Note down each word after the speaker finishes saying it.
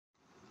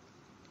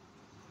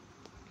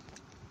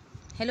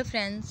Hello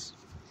friends,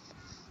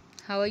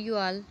 how are you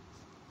all?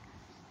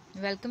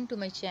 Welcome to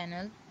my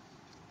channel.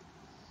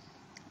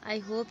 I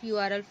hope you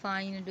are all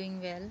fine and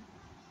doing well.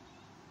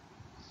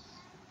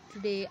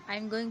 Today I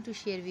am going to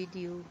share with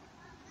you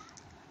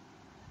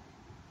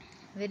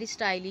very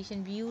stylish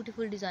and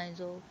beautiful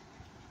designs of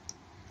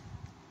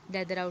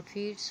leather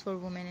outfits for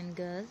women and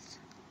girls.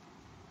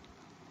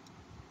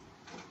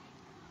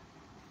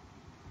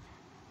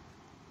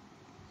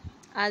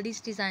 All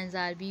these designs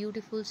are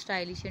beautiful,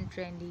 stylish and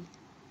trendy.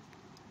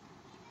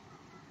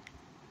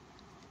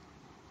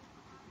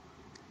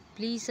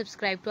 Please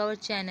subscribe to our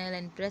channel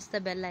and press the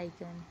bell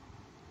icon.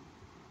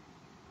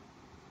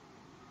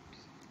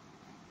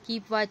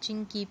 Keep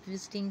watching, keep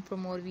visiting for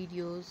more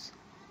videos.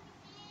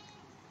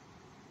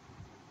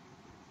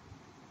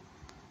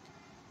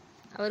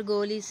 Our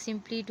goal is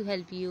simply to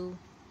help you.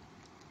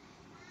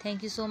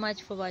 Thank you so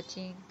much for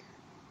watching.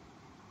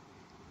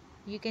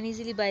 You can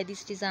easily buy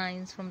these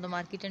designs from the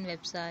market and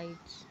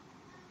websites.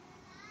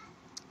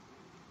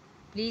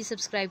 Please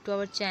subscribe to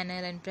our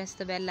channel and press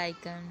the bell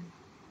icon.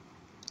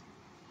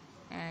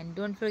 And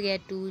don't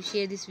forget to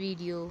share this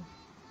video.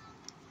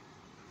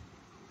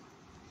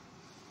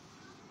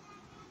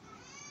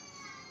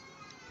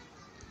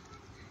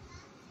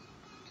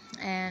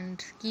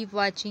 And keep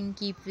watching,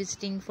 keep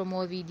visiting for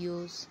more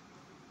videos.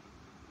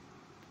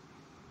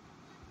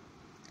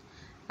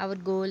 Our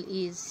goal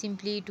is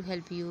simply to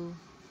help you.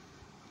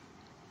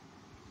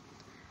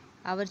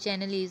 Our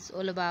channel is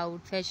all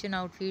about fashion,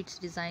 outfits,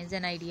 designs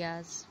and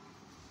ideas.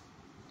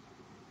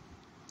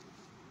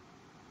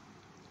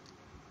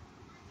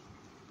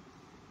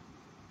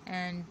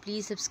 And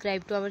please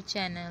subscribe to our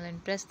channel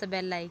and press the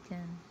bell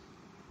icon.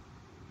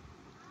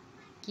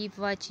 Keep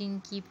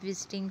watching, keep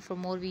visiting for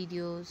more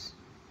videos.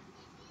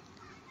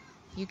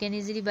 You can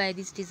easily buy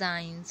these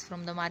designs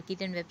from the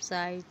market and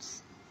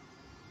websites.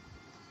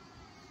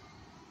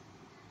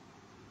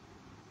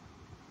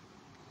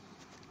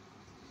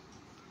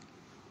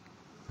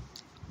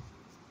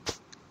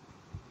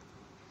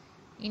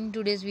 In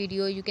today's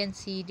video you can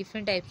see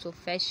different types of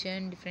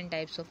fashion, different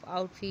types of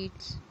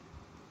outfits.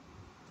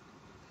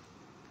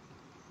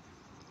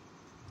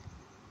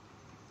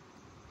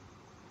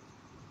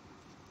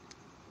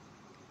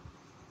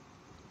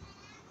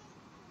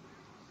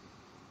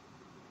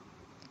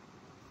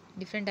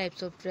 Different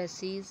types of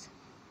dresses.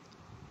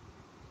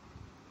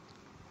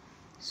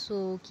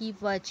 So keep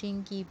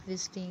watching, keep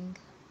visiting.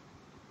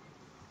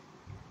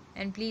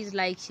 And please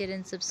like, share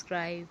and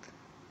subscribe.